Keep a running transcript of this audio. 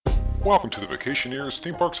Welcome to the Vacationeers,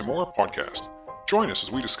 Theme Parks, and More podcast. Join us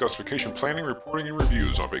as we discuss vacation planning, reporting, and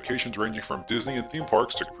reviews on vacations ranging from Disney and theme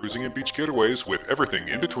parks to cruising and beach getaways with everything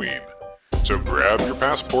in between. So grab your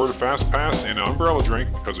passport, a fast pass, and an umbrella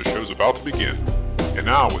drink because the show's about to begin. And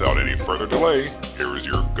now, without any further delay, here is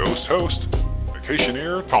your ghost host,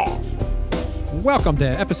 Vacationeer Tom. Welcome to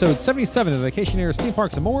episode 77 of the Vacationeers, Theme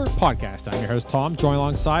Parks, and More podcast. I'm your host, Tom, joined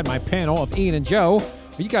alongside my panel of Ian and Joe.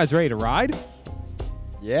 Are you guys ready to ride?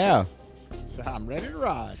 Yeah. So I'm ready to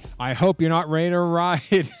ride. I hope you're not ready to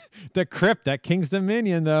ride the Crypt at King's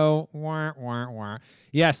Dominion, though. Wah, wah, wah.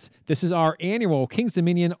 Yes, this is our annual King's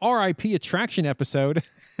Dominion RIP attraction episode.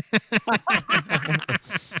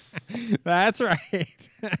 That's right.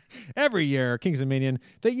 Every year, King's Dominion,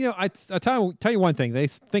 I tell you one thing. They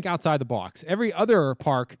think outside the box. Every other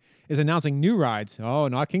park is announcing new rides. Oh,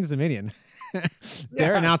 not King's Dominion.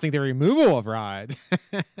 They're announcing the removal of rides.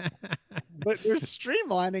 But they're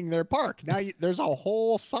streamlining their park. Now there's a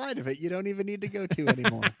whole side of it you don't even need to go to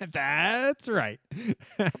anymore. That's right.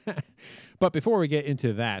 But before we get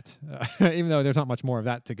into that, even though there's not much more of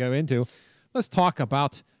that to go into, let's talk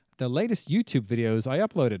about the latest YouTube videos I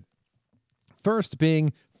uploaded. First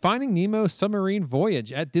being Finding Nemo's Submarine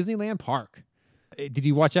Voyage at Disneyland Park. Did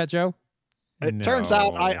you watch that, Joe? It turns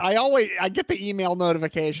out I get the email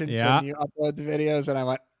notifications when you upload the videos, and I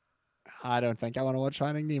went, I don't think I want to watch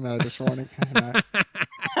Finding Nemo this morning. And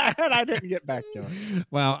I didn't get back to it.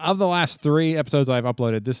 Well, of the last 3 episodes I've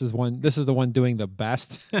uploaded, this is the one doing the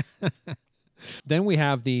best. Then we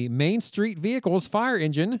have the Main Street Vehicles fire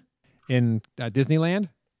engine in Disneyland.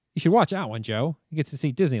 You should watch that one, Joe. You get to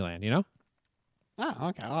see Disneyland, you know? Oh,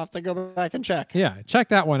 okay. I'll have to go back and check. Yeah, check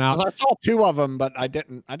that one out. I saw 2 of them, but I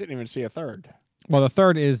didn't even see a third. Well, the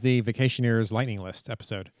third is the Vacationeers Lightning List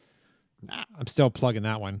episode. I'm still plugging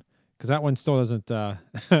that one because that one still doesn't. I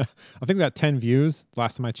think we got 10 views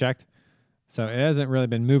last time I checked, so it hasn't really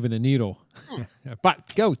been moving the needle.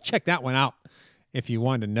 But go check that one out if you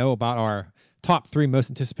want to know about our top 3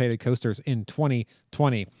 most anticipated coasters in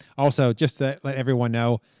 2020. Also, just to let everyone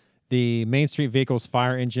know, the Main Street Vehicles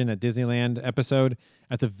fire engine at Disneyland episode,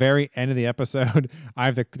 at the very end of the episode, I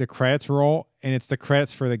have the credits roll, and it's the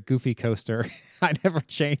credits for the Goofy coaster. I never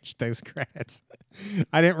changed those credits.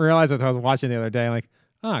 I didn't realize as I was watching the other day. I'm like,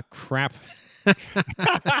 oh, crap.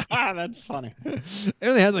 That's funny. It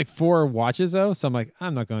only has like 4 watches, though, so I'm like,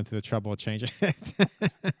 I'm not going through the trouble of changing it.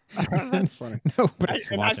 That's funny. Nobody's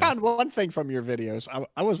watching. I found one thing from your videos.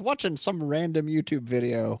 I was watching some random YouTube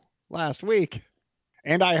video last week,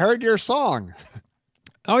 and I heard your song.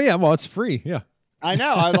 Oh, yeah. Well, it's free. Yeah. I know.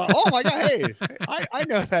 I was like, oh, my God. Hey, I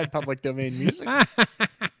know that public domain music.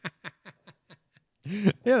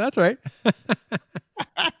 Yeah, that's right.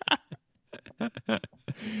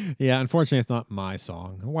 Yeah, unfortunately, it's not my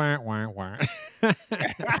song. Wah, wah, wah. But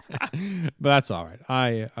that's all right.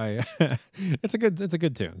 I it's a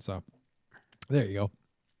good tune. So there you go.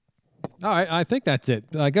 All right, I think that's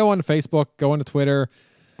it. Go on to Facebook, go on to Twitter,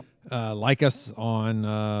 like us on.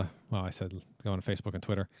 Well, I said go on to Facebook and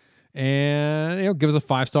Twitter, and give us a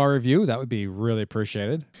 5-star review. That would be really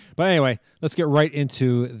appreciated. But anyway, let's get right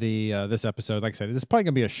into the this episode. Like I said, this is probably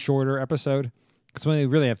gonna be a shorter episode because we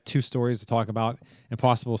really have 2 stories to talk about and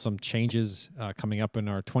possible some changes coming up in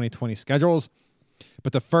our 2020 schedules.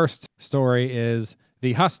 But the first story is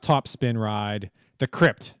the Huss Top Spin ride, the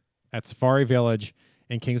Crypt at Safari Village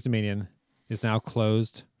in King's Dominion, is now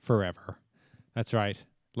closed forever. That's right.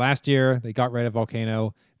 Last year, they got rid of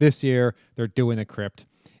Volcano. This year, they're doing the Crypt.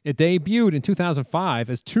 It debuted in 2005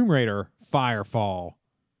 as Tomb Raider Firefall.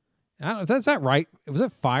 Is that right? Was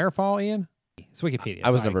it Firefall, Ian? It's Wikipedia.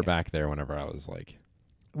 I was never back there whenever I was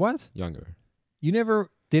what? Younger. You never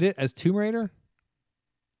did it as Tomb Raider?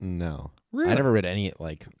 No. Really? I never read any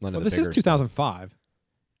none of the this is 2005. Stuff.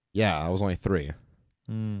 Yeah, I was only 3.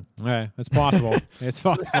 Okay, it's possible. It's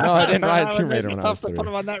possible. No, I didn't ride Tomb Raider when I was 3. Tough to put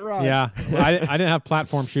him on that ride. Yeah, I didn't have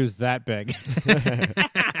platform shoes that big.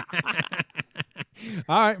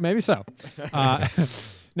 All right, maybe so.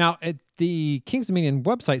 Now, the King's Dominion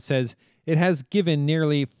website says it has given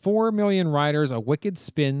nearly 4 million riders a wicked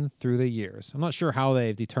spin through the years. I'm not sure how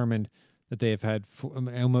they've determined that they've had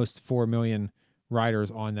almost 4 million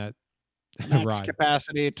riders on that Max ride.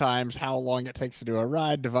 Capacity times how long it takes to do a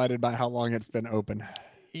ride divided by how long it's been open.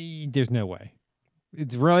 There's no way.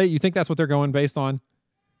 It's really, you think that's what they're going based on?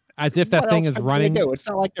 As if that thing is running. It's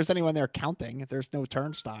not like there's anyone there counting. There's no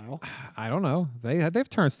turnstile. I don't know. They have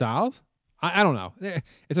turnstiles. I don't know.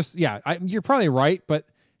 It's just, you're probably right, but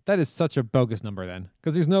that is such a bogus number then.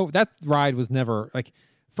 Because that ride was never, like,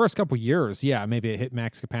 first couple years, maybe it hit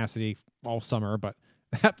max capacity all summer, but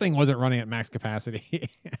That thing wasn't running at max capacity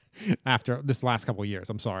after this last couple of years.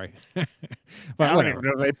 I'm sorry. But I don't whatever.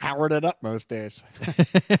 even know they powered it up most days.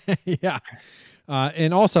 Yeah.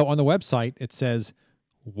 And also on the website, it says,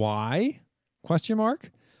 why? Question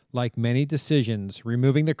mark. Like many decisions,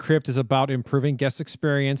 removing the crypt is about improving guest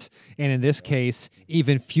experience, and in this case,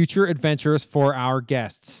 even future adventures for our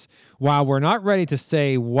guests. While we're not ready to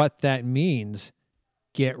say what that means,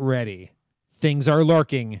 get ready. Things are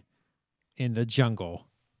lurking in the jungle.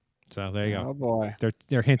 So there you go. Oh boy,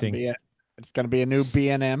 They're hinting. It's going to be a new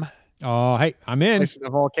B&M. Oh, hey, I'm in. Place the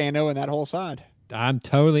volcano and that whole side. I'm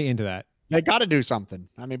totally into that. They got to do something.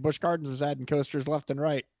 I mean, Busch Gardens is adding coasters left and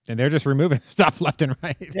right. And they're just removing stuff left and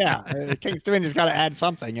right. Yeah, Kings Dominion's got to add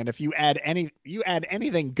something, and if you add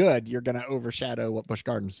anything good, you're going to overshadow what Busch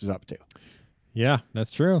Gardens is up to. Yeah, that's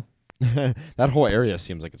true. That whole area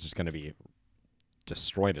seems like it's just going to be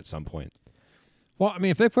destroyed at some point. Well, I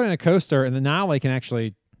mean, if they put in a coaster and then now they can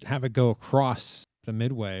actually have it go across the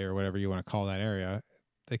midway or whatever you want to call that area,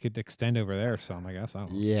 they could extend over there some, I guess. I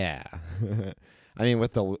don't know. Yeah. I mean,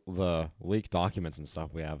 with the leaked documents and stuff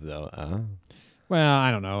we have, though. Well,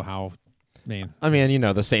 I don't know how. I mean,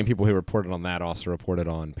 the same people who reported on that also reported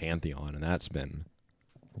on Pantheon, and that's been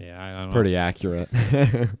yeah, I don't know. pretty accurate.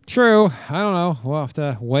 True. I don't know. We'll have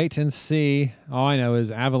to wait and see. All I know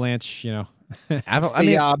is Avalanche, Boo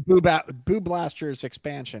Blaster's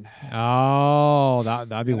expansion. Oh,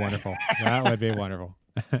 that'd be wonderful. That would be wonderful.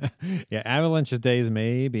 Yeah, Avalanche's days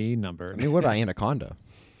may be numbered. I mean, what about Anaconda?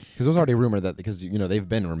 Because there's already rumored that because they've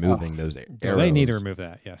been removing those arrows. They need to remove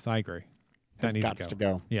that. Yes, I agree. That needs to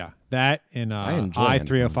go. Yeah, that in I enjoy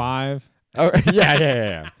I-305. Oh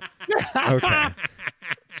yeah. Okay.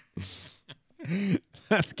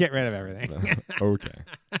 Let's get rid of everything. Okay.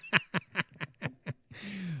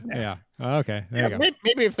 Yeah. Okay. There you go.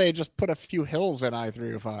 Maybe if they just put a few hills in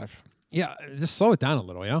I-305. Yeah, just slow it down a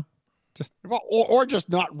little, Or just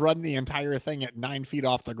not run the entire thing at 9 feet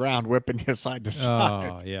off the ground, whipping you side to side.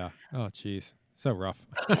 Oh, yeah. Oh, jeez. So rough.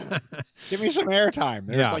 Give me some airtime.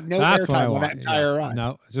 There's no airtime on that entire ride.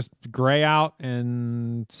 No, just gray out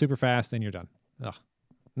and super fast, and you're done. Ugh.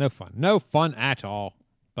 No fun. No fun at all.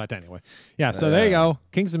 But anyway. Yeah, so there you go.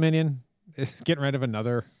 Kings Dominion is getting rid of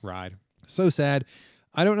another ride. So sad.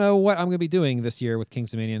 I don't know what I'm going to be doing this year with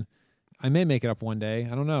Kings Dominion. I may make it up one day.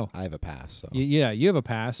 I don't know. I have a pass. So. Yeah, you have a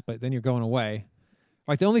pass, but then you're going away.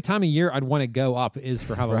 Like the only time of year I'd want to go up is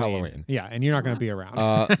for Halloween. Yeah, and you're not going to be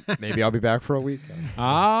around. Maybe I'll be back for a week.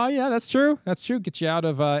 Yeah, that's true. That's true. Get you out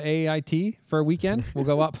of AIT for a weekend. We'll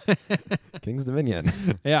go up. Kings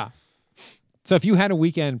Dominion. Yeah. So if you had a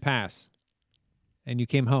weekend pass and you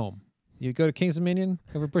came home, you'd go to Kings Dominion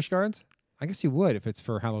over Busch Gardens? I guess you would if it's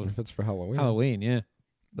for Halloween. If it's for Halloween. Halloween, yeah.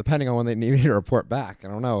 Depending on when they need me to report back. I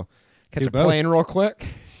don't know. Catch a both. plane real quick.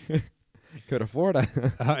 Go to Florida.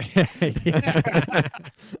 Yeah.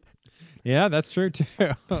 Yeah, that's true too.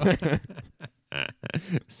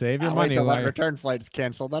 Save your money. Wait till that return flight's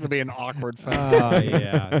canceled. That'll be an awkward flight. Oh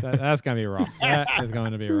yeah, that's gonna be rough. That is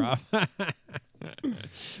going to be rough. All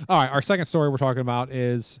right, our second story we're talking about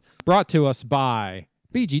is brought to us by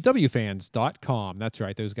BGWFans.com. That's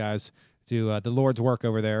right, those guys do the Lord's work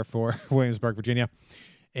over there for Williamsburg, Virginia.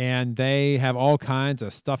 And they have all kinds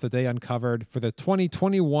of stuff that they uncovered for the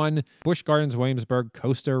 2021 Busch Gardens Williamsburg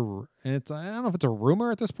coaster. And I don't know if it's a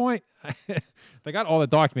rumor at this point. They got all the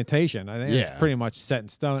documentation. I think it's pretty much set in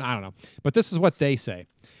stone. I don't know. But this is what they say.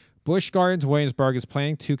 Busch Gardens Williamsburg is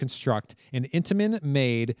planning to construct an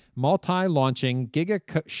Intamin-made, multi-launching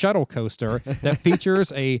Giga shuttle coaster that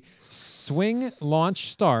features a swing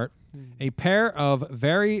launch start, a pair of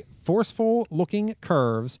very forceful-looking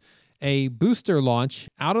curves, a booster launch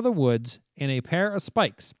out of the woods, and a pair of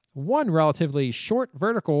spikes. One relatively short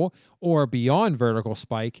vertical or beyond vertical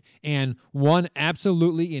spike, and one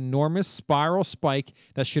absolutely enormous spiral spike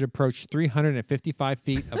that should approach 355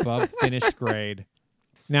 feet above finished grade.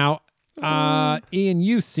 Now, Ian,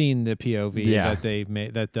 you've seen the POV that they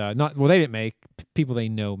made. They didn't make. People they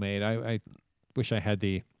know made. I wish I had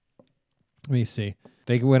the. Let me see.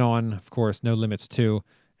 They went on, of course, No Limits 2.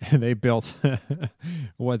 And they built to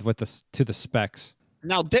the specs.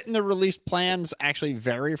 Now, didn't the released plans actually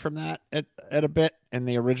vary from that at a bit? And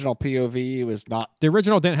the original POV was not. The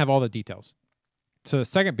original didn't have all the details. So the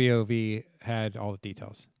second POV had all the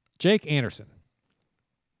details. Jake Anderson.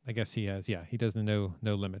 I guess he has. Yeah, he does the No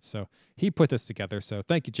Limits. So he put this together. So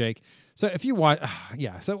thank you, Jake. So if you want,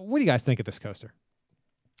 So what do you guys think of this coaster?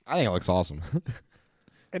 I think it looks awesome.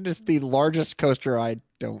 It is the largest coaster I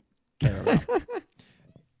don't care about.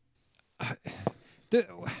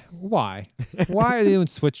 Why? Why are they doing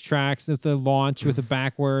switch tracks with the launch with the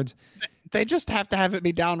backwards? They just have to have it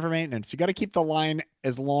be down for maintenance. You got to keep the line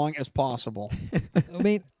as long as possible. I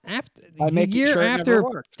mean, after By the making year sure it after never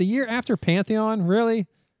works. the year after Pantheon, really,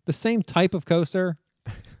 the same type of coaster.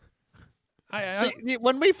 See,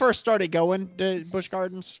 when we first started going to Busch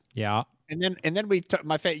Gardens, Yeah. and then we took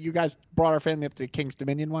you guys brought our family up to King's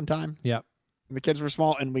Dominion one time. Yep. And the kids were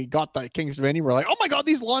small, and we got the King's Dominion. We're like, oh my god,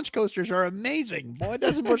 these launch coasters are amazing. Boy,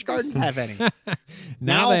 doesn't Busch Gardens have any?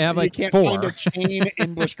 Now they have like you can't 4. find a chain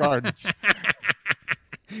in Busch Gardens.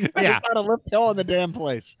 Yeah. It's not a lift hill in the damn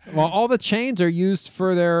place. Well, all the chains are used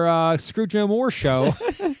for their Screw Joe Moore show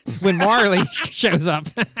when Marley shows up.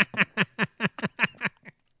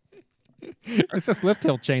 It's just lift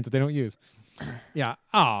hill chains that they don't use. Yeah.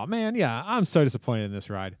 Oh man. Yeah. I'm so disappointed in this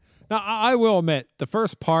ride. Now I will admit the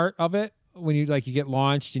first part of it when you get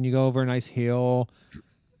launched and you go over a nice hill,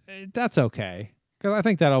 that's okay because I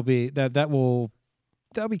think that'll be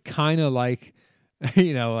kind of like like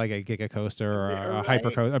a Giga Coaster or a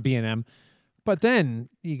Hyper Coaster, a B&M. But then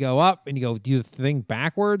you go up and you go do the thing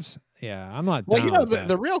backwards. Yeah, I'm not. Well,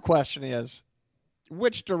 the real question is,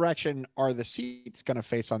 which direction are the seats going to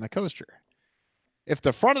face on the coaster? If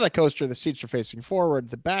the front of the coaster, the seats are facing forward,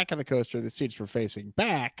 the back of the coaster, the seats were facing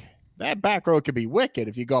back, that back row could be wicked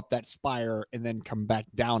if you go up that spire and then come back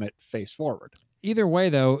down it face forward. Either way,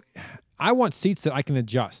 though, I want seats that I can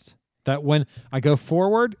adjust. That when I go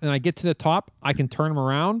forward and I get to the top, I can turn them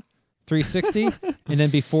around 360 and then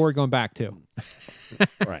be forward going back too.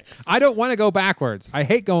 Right. I don't want to go backwards. I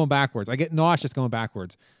hate going backwards. I get nauseous going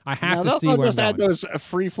backwards. I have to see where just I'm add going. those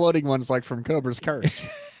free floating ones like from Cobra's Curse.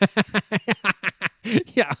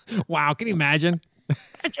 Yeah. Wow. Can you imagine?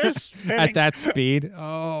 Just At that speed?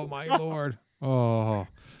 Oh my Lord. Oh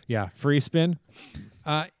yeah. Free spin.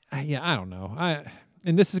 Yeah. I don't know.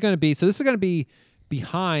 And this is going to be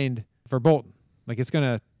behind for Bolton. Like it's going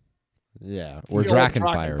to. Yeah. The Or old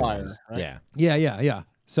Drakenfire Drakenfire, was. right? Yeah. Yeah.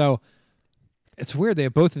 So it's weird. They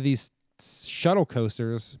have both of these shuttle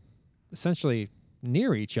coasters essentially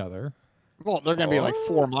near each other. Well, they're going to be like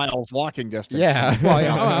 4 miles walking distance. Yeah. Well,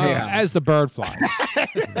 as the bird flies.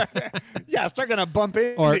 Yes, they're going to bump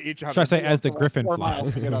into Or each other. should I say as the for like griffin 4 flies?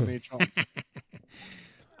 miles to get on each one.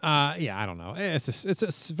 Yeah, I don't know.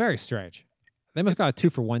 It's very strange. They must got a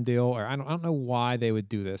 2-for-1 deal, or I don't know why they would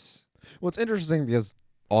do this. Well, it's interesting because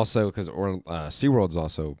SeaWorld's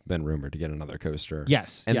also been rumored to get another coaster.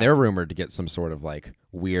 Yes, And yeah. they're rumored to get some sort of like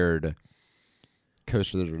weird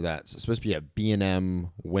coaster that's supposed to be a B&M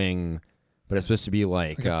wing, but it's supposed to be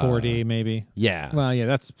like a 4D maybe. Yeah. Well, yeah,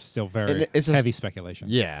 that's still very it's just heavy speculation.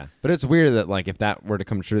 Yeah. But it's weird that like if that were to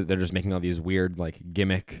come true, they're just making all these weird like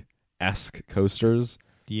gimmick-esque coasters.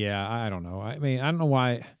 Yeah, I don't know. I mean, I don't know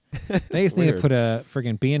why. They just need to put a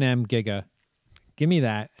friggin' B&M Giga. Give me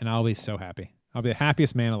that, and I'll be so happy. I'll be the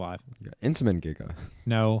happiest man alive. Yeah, Intamin Giga.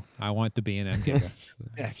 No, I want the B&M Giga.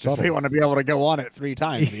 Yeah, just we want to be able to go on it 3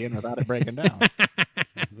 times Ian, without it breaking down.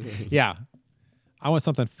 Yeah. I want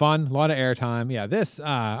something fun, a lot of airtime. Yeah, this,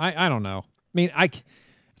 I don't know. I mean,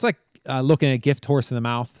 it's like looking at a gift horse in the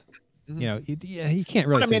mouth. You know, you can't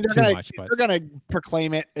really say too much. But they're going to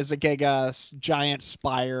proclaim it as a Giga giant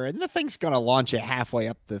spire, and the thing's going to launch it halfway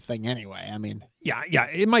up the thing anyway. I mean, yeah,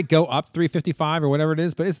 it might go up 355 or whatever it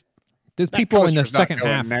is, but there's people in the second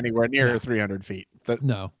half anywhere near 300 feet.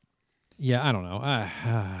 No, yeah, I don't know.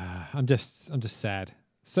 I'm just sad,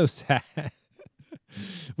 so sad.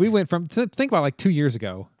 We went from think about like 2 years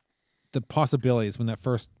ago, the possibilities when that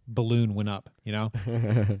first balloon went up. You know,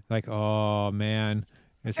 like oh man.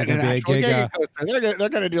 It's going to be a Giga. They're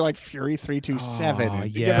going to do like Fury 327. Oh,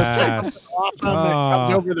 and give us just something awesome that comes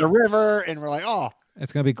over the river, and we're like, oh,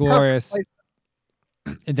 it's going to be glorious.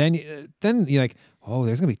 And then you're like, oh,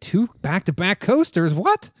 there's going to be 2 back-to-back coasters.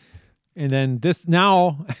 What? And then this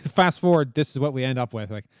now, fast forward, this is what we end up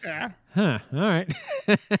with. Like, huh? All right.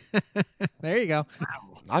 There you go.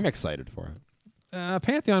 I'm excited for it.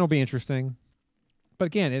 Pantheon will be interesting, but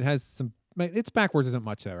again, it has some. Its backwards isn't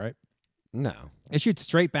much though, right? No. It shoots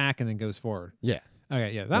straight back and then goes forward. Yeah.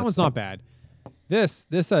 Okay, yeah, that one's not bad. This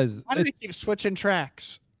says. Why do they keep switching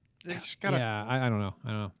tracks? They just gotta... Yeah, I don't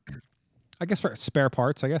know. I guess for spare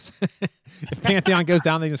parts, I guess. If Pantheon goes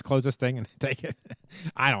down, they just close this thing and take it.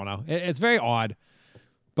 I don't know. It's very odd.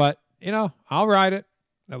 But, I'll ride it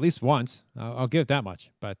at least once. I'll give it that much.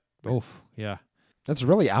 But, yeah. That's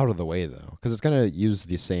really out of the way, though, because it's going to use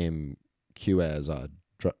the same queue as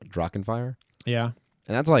Drakenfire. Yeah.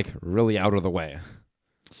 And that's, like, really out of the way.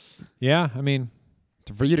 Yeah, I mean...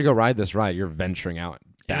 For you to go ride this ride, you're venturing out.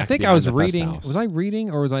 I think I was reading... Was I reading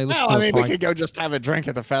or was I listening to we could go just have a drink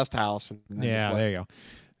at the Fest House. And yeah, there you go.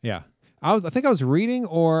 Yeah. I think I was reading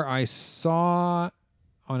or I saw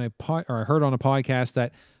on or I heard on a podcast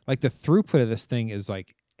that like the throughput of this thing is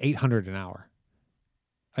like 800 an hour.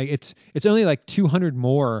 Like it's only like 200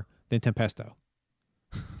 more than Tempesto.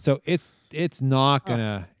 So it's not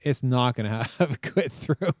gonna have good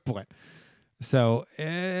throughput. So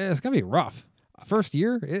it's gonna be rough. First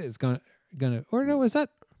year it's gonna or no, is that?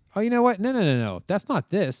 Oh, you know what? No. That's not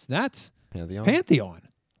this. That's Pantheon.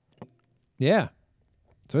 Yeah.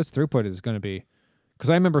 So its throughput is going to be, because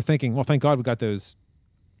I remember thinking, well, thank God we got those,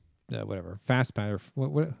 whatever, fast pass.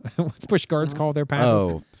 What's push guards called their passes?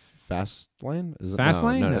 Oh, fast lane? Is it? Fast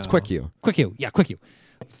lane? No, it's quick queue. Quick queue. Yeah, quick queue.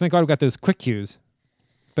 Thank God we got those quick queues.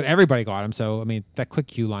 But everybody got them. So, I mean, that quick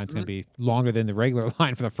queue line's going to be longer than the regular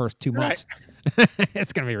line for the first 2 months.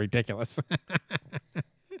 It's going to be ridiculous.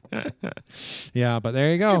 Yeah, but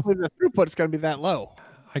there you go. The throughput's going to be that low.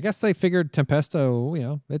 I guess they figured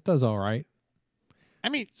Tempesto, it does all right. I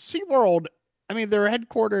mean, SeaWorld, they're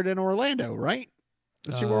headquartered in Orlando, right?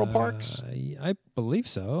 The SeaWorld parks? I believe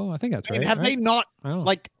so. I think that's right. Have they not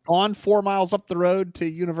gone 4 miles up the road to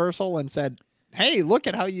Universal and said, hey, look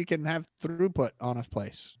at how you can have throughput on a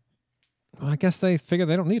place? Well, I guess they figured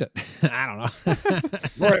they don't need it. I don't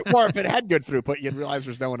know. or if it had good throughput, you'd realize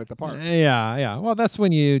there's no one at the park. Yeah. Well, that's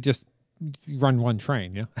when you just run one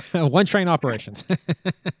train, one train operations.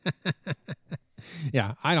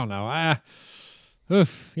 Yeah, I don't know.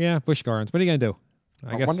 Yeah, Busch Gardens. What are you gonna do?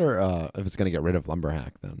 I wonder if it's gonna get rid of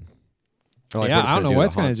Lumberhack then. Or I don't know what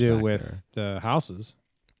it's gonna do with the houses.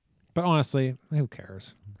 But honestly, who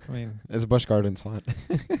cares? I mean, it's Busch Gardens hot.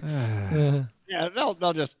 Yeah,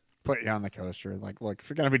 they'll just put you on the coaster. Like, look, if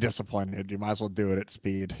you're gonna be disappointed, you might as well do it at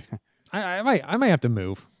speed. I might have to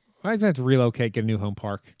move. I have to relocate, get a new home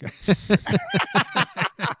park.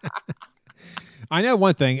 I know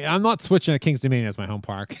one thing. I'm not switching to Kings Dominion as my home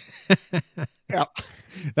park. Yeah,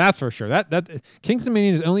 that's for sure. That Kings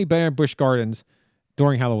Dominion is only better than Busch Gardens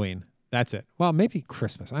during Halloween. That's it. Well, maybe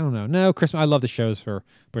Christmas. I don't know. No, Christmas. I love the shows for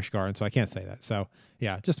Busch Gardens, so I can't say that. So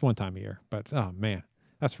yeah, just one time a year. But oh man,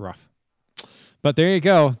 that's rough. But there you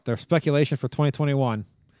go. There's speculation for 2021.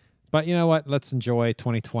 But you know what? Let's enjoy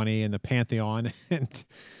 2020 and the Pantheon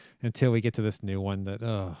until we get to this new one that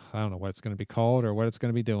I don't know what it's going to be called or what it's going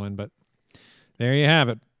to be doing. But there you have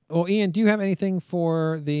it. Well, Ian, do you have anything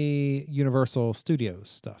for the Universal Studios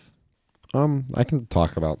stuff? I can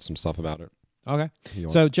talk about some stuff about it. Okay.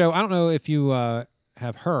 So, Joe, I don't know if you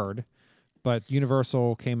have heard, but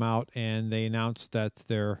Universal came out and they announced that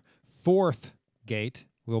their 4th gate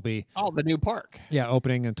will be the new park. Yeah,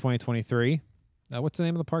 opening in 2023. What's the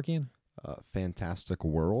name of the park, Ian? Fantastic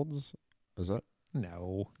Worlds. Is it?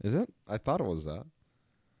 No. Is it? I thought it was that.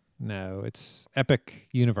 No, it's Epic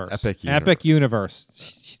Universe. Epic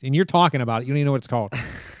Universe. And you're talking about it. You don't even know what it's called.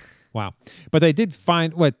 Wow. But they did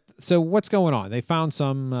find what? So what's going on? They found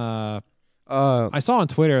some. I saw on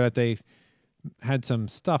Twitter that they had some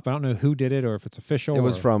stuff. But I don't know who did it or if it's official. It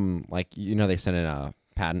was from they sent in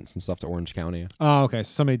patents and stuff to Orange County. Oh, okay.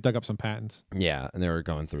 So somebody dug up some patents. Yeah, and they were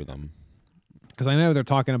going through them. Because I know they're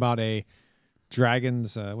talking about a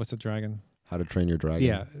dragon's. What's a dragon? How to Train Your Dragon.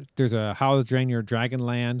 Yeah, there's a How to Train Your Dragon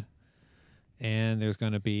Land, and there's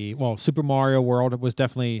going to be Super Mario World was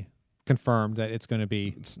definitely confirmed that it's going to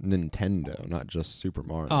be. It's Nintendo, not just Super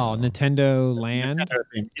Mario. Oh, Nintendo Land.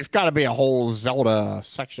 You've got to be a whole Zelda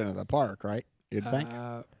section of the park, right? You'd think.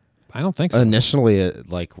 I don't think so. Initially,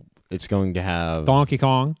 it's going to have Donkey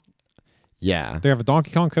Kong. Yeah, they have a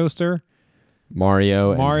Donkey Kong coaster.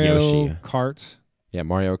 Mario and Yoshi. Kart. Yeah,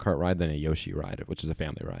 Mario Kart ride, then a Yoshi ride, which is a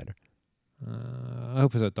family ride. I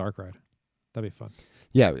hope it's a dark ride. That'd be fun.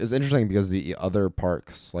 Yeah, it's interesting because the other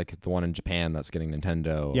parks, like the one in Japan that's getting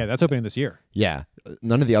Nintendo. Yeah, that's opening this year. Yeah.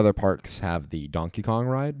 None of the other parks have the Donkey Kong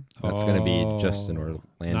ride. That's going to be just in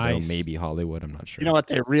Orlando, maybe Hollywood. I'm not sure. You know what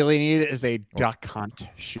they really need is a duck hunt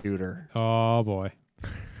shooter. Oh, boy.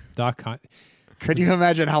 Duck hunt. Could you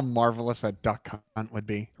imagine how marvelous a duck hunt would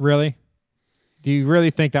be? Really? Do you really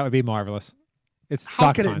think that would be marvelous?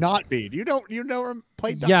 How could it not be? You never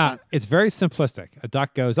played duck hunt? It's very simplistic. A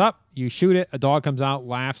duck goes up, you shoot it, a dog comes out,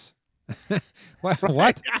 laughs. What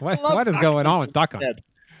is going on with duck hunt?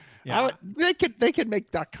 Yeah. They could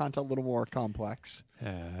make duck hunt a little more complex.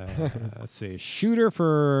 Let's see. Shooter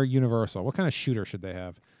for Universal. What kind of shooter should they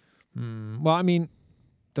have? Well, I mean,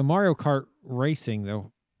 the Mario Kart racing,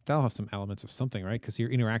 though, that'll have some elements of something, right? Because you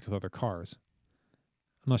interact with other cars.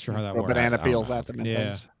 I'm not sure how that works. Banana peels at them and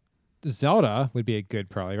things. Zelda would be a good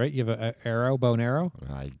probably, right? You have an bow and arrow?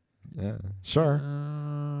 Yeah, sure.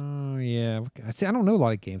 Yeah. See, I don't know a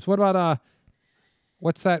lot of games. What about,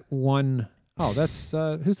 what's that one? Oh, that's,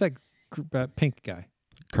 who's that pink guy?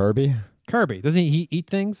 Kirby? Doesn't he eat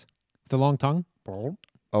things with a long tongue?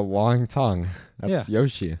 A long tongue. That's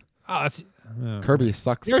Yoshi. Oh, Oh, Kirby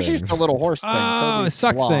sucks. Yoshi's things. the little horse thing. Oh, Kirby's it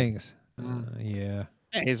sucks blob. things. Mm. Yeah.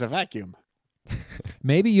 Yeah, he's a vacuum.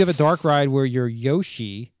 Maybe you have a dark ride where you're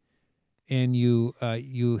Yoshi, and you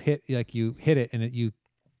hit it, and you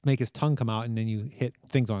make his tongue come out, and then you hit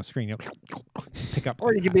things on a screen. You pick up.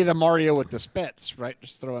 Or you could be the Mario with the spits, right?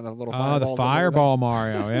 Just throwing the little fireballs. The fireball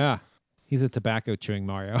Mario. Yeah, he's a tobacco chewing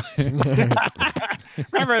Mario.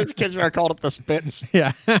 Remember, as kids were called it the spits.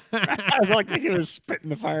 Yeah. I was like, he was spitting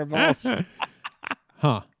the fireballs.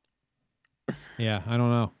 Huh. Yeah, I don't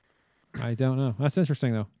know. That's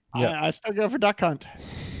interesting though. I still go for Duck Hunt.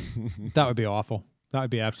 That would be awful. That would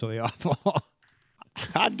be absolutely awful.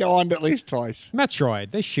 I'd go on at least twice.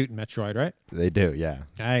 Metroid. They shoot in Metroid, right? They do, yeah.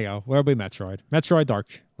 There you go. Where'll be Metroid? Metroid Dark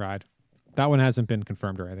Ride. That one hasn't been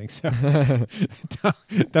confirmed or anything, so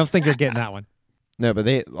don't think you're getting that one. No, but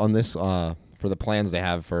they on this for the plans they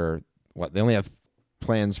have for what they only have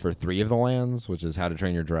plans for 3 of the lands, which is How to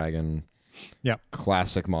Train Your Dragon,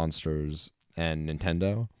 Classic Monsters, and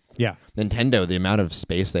Nintendo. Yeah. Nintendo, the amount of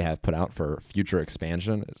space they have put out for future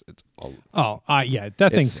expansion is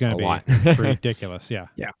that thing's going lot. to be ridiculous. Yeah.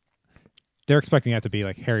 Yeah. They're expecting that to be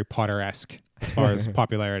like Harry Potter-esque as far as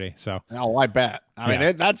popularity. So. Oh, I bet. I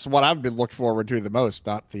mean, that's what I've been looked forward to the most,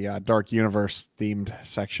 not the Dark Universe themed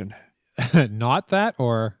section. Not that,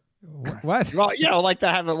 or what? Well, like they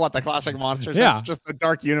have the Classic Monsters. Yeah. That's just the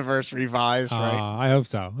Dark Universe revised, right? I hope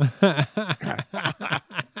so.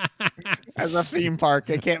 As a theme park,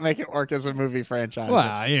 they can't make it work as a movie franchise.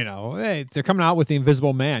 Well, hey, they're coming out with the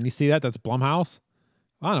Invisible Man. You see that? That's Blumhouse.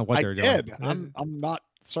 I don't know what they're doing. I'm not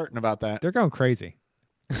certain about that. They're going crazy.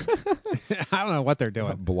 I don't know what they're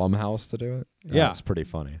doing. Blumhouse to do it. Yeah, it's pretty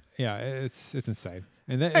funny. Yeah, it's insane.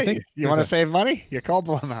 And I think you want to save money? You call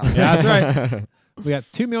Blumhouse. Yeah, that's right. We got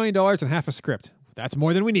 $2 million and half a script. That's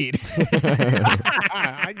more than we need.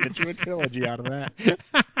 I get you a trilogy out of that.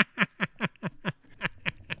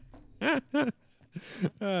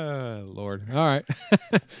 Lord. All right.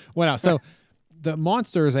 What else? So the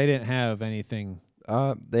monsters, they didn't have anything.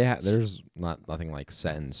 There's nothing like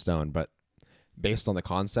set in stone, but based on the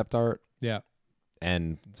concept art,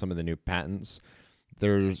 and some of the new patents,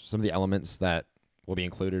 there's some of the elements that will be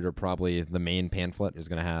included are probably the main pamphlet is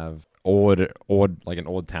going to have old like an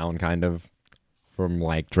old town kind of from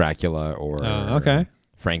like Dracula or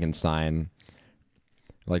Frankenstein,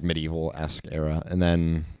 like medieval-esque era, and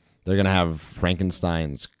then they're gonna have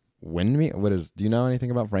Frankenstein's windmill. Do you know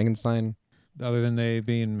anything about Frankenstein? Other than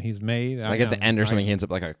he's made like at the end or something, he ends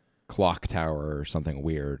up like a clock tower or soming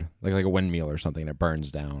weird, like a windmill or something that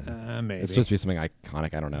burns down. Maybe it's supposed to be something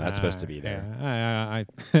iconic. I don't know. That's supposed to be there. I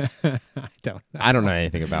don't know. I don't know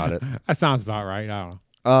anything about it. That sounds about right. I don't know.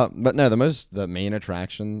 But no, the main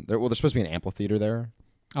attraction. There's supposed to be an amphitheater there.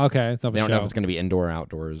 Okay, they don't know if it's going to be indoor or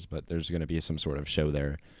outdoors, but there's going to be some sort of show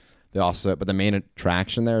there. But the main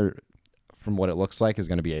attraction there, from what it looks like, is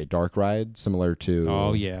going to be a dark ride similar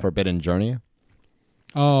to Forbidden Journey.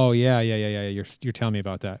 Oh yeah. You're telling me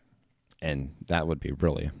about that, and that would be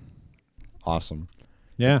really awesome.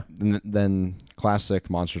 Yeah. And then Classic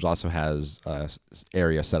Monsters also has an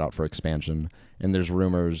area set out for expansion, and there's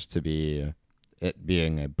rumors to be it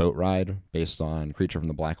being a boat ride based on Creature from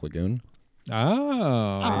the Black Lagoon.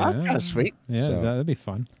 That's kind of sweet. Yeah, that'd be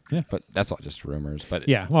fun. Yeah, but that's all just rumors. But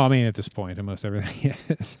well, I mean, at this point, almost everything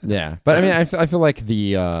is. Yeah, but I mean, I feel like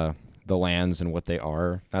the lands and what they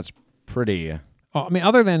are, that's pretty. Oh, I mean,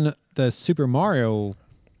 other than the Super Mario,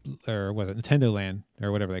 or what, Nintendo Land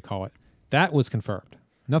or whatever they call it, that was confirmed.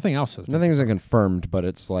 Nothing else has. Nothing's been confirmed, but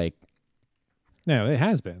it's like. No, it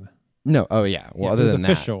has been. No, oh yeah. Well, other than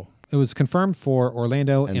official. It was confirmed for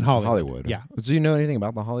Orlando and Hollywood. Yeah. Do you know anything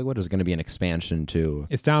about the Hollywood? Is going to be an expansion to?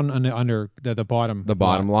 It's down under the bottom. The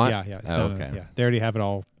bottom lot. Yeah. Okay. Yeah, they already have it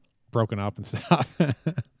all broken up and stuff.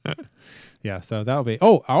 Yeah. So that'll be.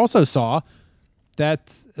 Oh, I also saw that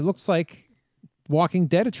it looks like Walking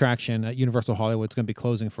Dead attraction at Universal Hollywood is going to be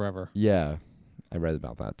closing forever. Yeah, I read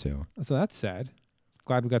about that too. So that's sad.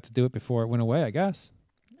 Glad we got to do it before it went away, I guess.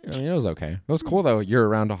 I mean, it was okay. It was cool though. You're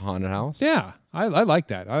around a haunted house. Yeah, I like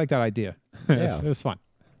that. I like that idea. Yeah, it was fun.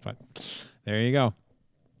 But there you go.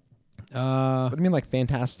 But I mean, like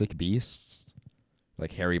Fantastic Beasts,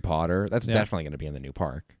 like Harry Potter. That's definitely going to be in the new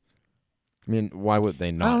park. I mean, why would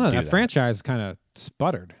they not? I don't know. Do that franchise kind of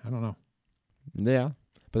sputtered. I don't know. Yeah,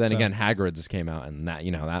 but then again, Hagrid's came out, and that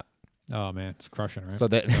that. Oh man, it's crushing, right? So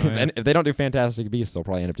and if they don't do Fantastic Beasts, they'll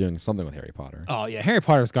probably end up doing something with Harry Potter. Oh yeah, Harry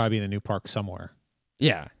Potter's got to be in the new park somewhere.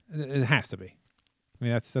 Yeah, it has to be. I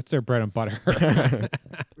mean, that's their bread and butter.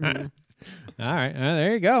 All right,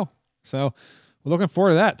 there you go. So we're looking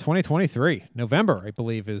forward to that. 2023, November, I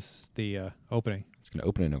believe, is the opening. It's going to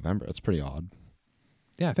open in November. That's pretty odd.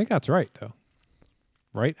 Yeah, I think that's right, though.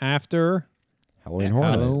 Right after Halloween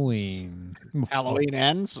Horror Nights. Halloween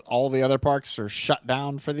ends. All the other parks are shut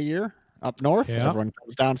down for the year up north. Yeah. Everyone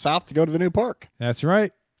comes down south to go to the new park. That's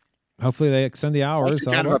right. Hopefully they extend the hours. It's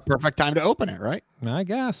kind of a perfect time to open it, right? I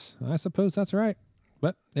guess. I suppose that's right.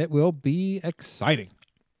 But it will be exciting.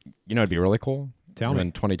 You know, it'd be really cool. Tell me.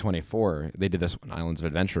 In 2024, they did this when Islands of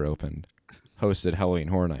Adventure opened, hosted Halloween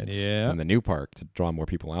Horror Nights Yeah. in the new park to draw more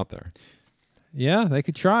people out there. Yeah, they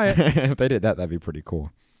could try it. If they did that, that'd be pretty cool.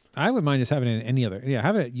 I wouldn't mind just having it in any other. Yeah,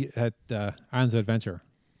 have it at Islands of Adventure.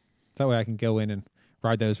 That way I can go in and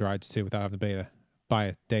ride those rides too without having to buy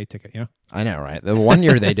a day ticket, you know? I know, right? The one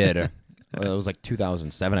year they did, it was like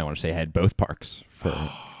 2007, I want to say, had both parks for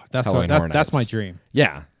Halloween Horror Nights. That's my dream.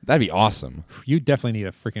 Yeah, that'd be awesome. You definitely need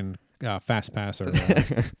a freaking fast pass or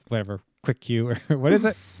whatever, quick queue or what is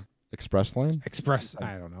it? Express Lane? Express.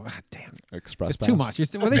 I don't know. Damn. Express It's pass? too much.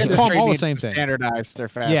 Well, they should call them all the same thing. Standardize their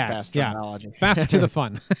fast pass terminology. Faster to the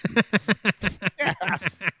fun.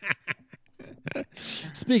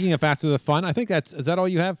 Speaking of faster to the fun, I think is that all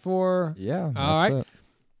you have for? Yeah. All right.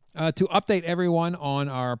 It. To update everyone on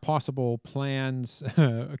our possible plans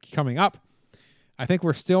coming up, I think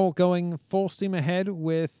we're still going full steam ahead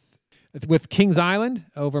with Kings Island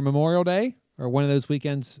over Memorial Day or one of those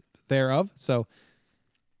weekends thereof. So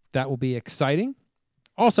that will be exciting.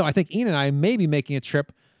 Also, I think Ian and I may be making a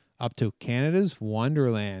trip up to Canada's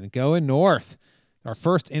Wonderland, going north, our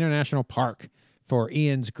first international park for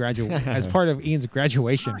Ian's as part of Ian's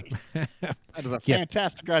graduation. That is a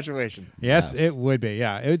fantastic graduation. Yes, it would be.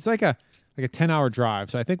 Yeah, it's like a 10-hour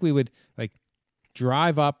drive. So I think we would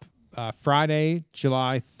drive up Friday,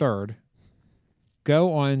 July 3rd,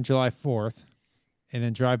 go on July 4th, and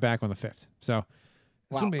then drive back on the 5th. So,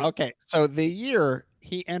 Okay. So the year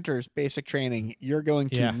he enters basic training, you're going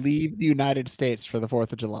to leave the United States for the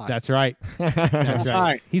 4th of July. That's right. That's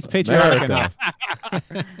right. He's patriotic enough. And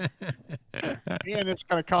it's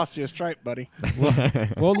going to cost you a stripe, buddy.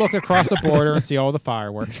 We'll look across the border and see all the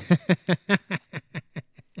fireworks.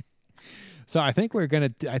 So I think we're gonna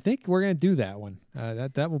do that one.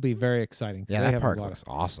 That will be very exciting. Yeah, that park looks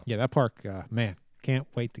awesome. Yeah, that park, man, can't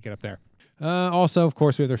wait to get up there. Also, of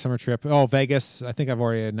course, we have our summer trip. Oh, Vegas. I think I've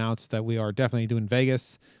already announced that we are definitely doing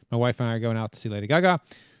Vegas. My wife and I are going out to see Lady Gaga.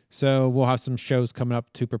 So we'll have some shows coming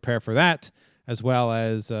up to prepare for that, as well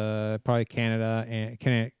as probably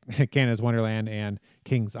Canada's Wonderland and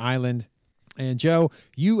Kings Island. And Joe,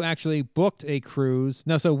 you actually booked a cruise.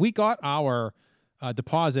 No, so we got our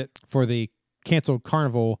deposit for the canceled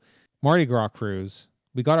Carnival Mardi Gras cruise.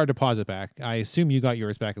 We got our deposit back. I assume you got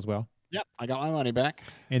yours back as well. Yep, I got my money back.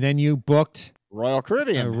 And then you booked Royal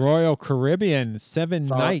Caribbean. Royal Caribbean 7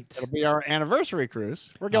 nights. It'll be our anniversary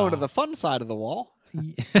cruise. We're going to the fun side of the wall.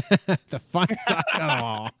 The fun side.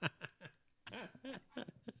 Oh.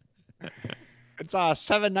 It's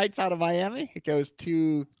 7 nights out of Miami. It goes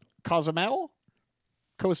to Cozumel,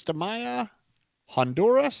 Costa Maya,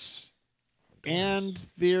 Honduras, and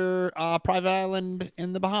their private island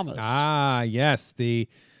in the Bahamas. Ah, yes.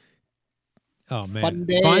 Oh, man.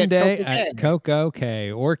 Fun day at Coco Cay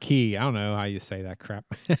or Key. I don't know how you say that crap.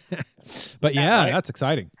 But yeah, that's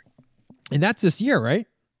exciting. And that's this year, right?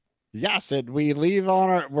 Yes, we leave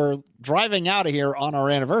we're driving out of here on our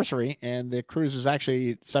anniversary, and the cruise is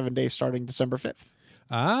actually 7 days starting December 5th.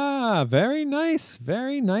 Ah, very nice.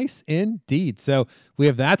 Very nice indeed. So we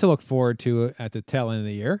have that to look forward to at the tail end of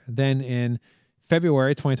the year. Then in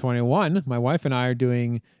February 2021, my wife and I are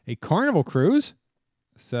doing a Carnival cruise.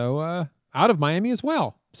 So out of Miami as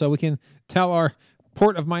well. So we can tell our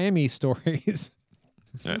Port of Miami stories.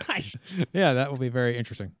 Nice. Yeah, that will be very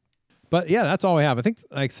interesting. But yeah, that's all I have. I think,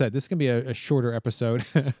 like I said, this is going to be a shorter episode.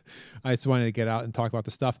 I just wanted to get out and talk about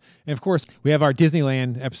the stuff. And of course, we have our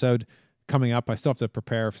Disneyland episode coming up. I still have to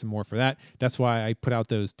prepare some more for that. That's why I put out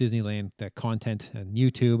those Disneyland content on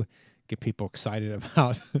YouTube, get people excited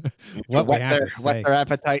about what we have to say. Whet their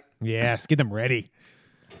appetite. Yes, get them ready.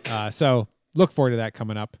 So look forward to that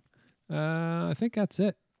coming up. I think that's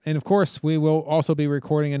it. And of course, we will also be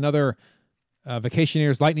recording another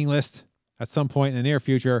Vacationeers Lightning List at some point in the near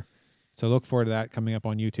future. So look forward to that coming up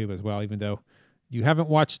on YouTube as well, even though you haven't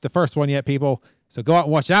watched the first one yet, people. So go out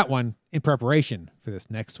and watch that one in preparation for this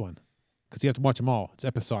next one, because you have to watch them all. It's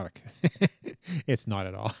episodic. It's not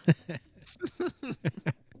at all.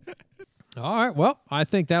 All right. Well, I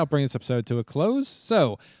think that'll bring this episode to a close.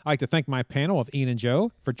 So I'd like to thank my panel of Ian and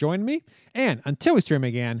Joe for joining me. And until we stream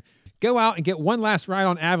again, go out and get one last ride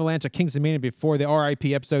on Avalanche at Kings Dominion before the RIP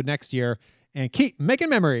episode next year, and keep making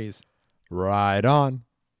memories. Ride on.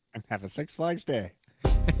 And have a Six Flags day.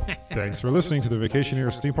 Thanks for listening to the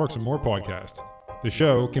Vacationeers Theme Parks and More podcast. The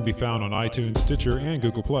show can be found on iTunes, Stitcher, and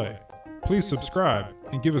Google Play. Please subscribe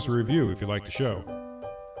and give us a review if you like the show.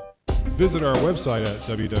 Visit our website at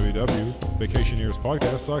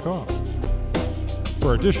www.vacationeerspodcast.com.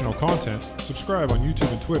 For additional content, subscribe on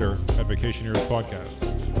YouTube and Twitter at Vacationeers Podcast.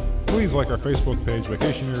 Please like our Facebook page,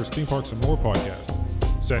 Vacationeers, Theme Parks, and More Podcast.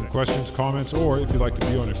 Send questions, comments, or if you'd like to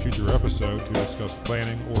be on a future episode to discuss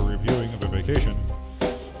planning or reviewing of a vacation,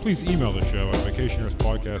 please email the show at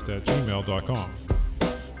vacationerspodcast@gmail.com.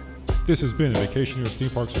 This has been a Vacationeers, Theme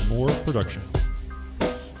Parks, and More production.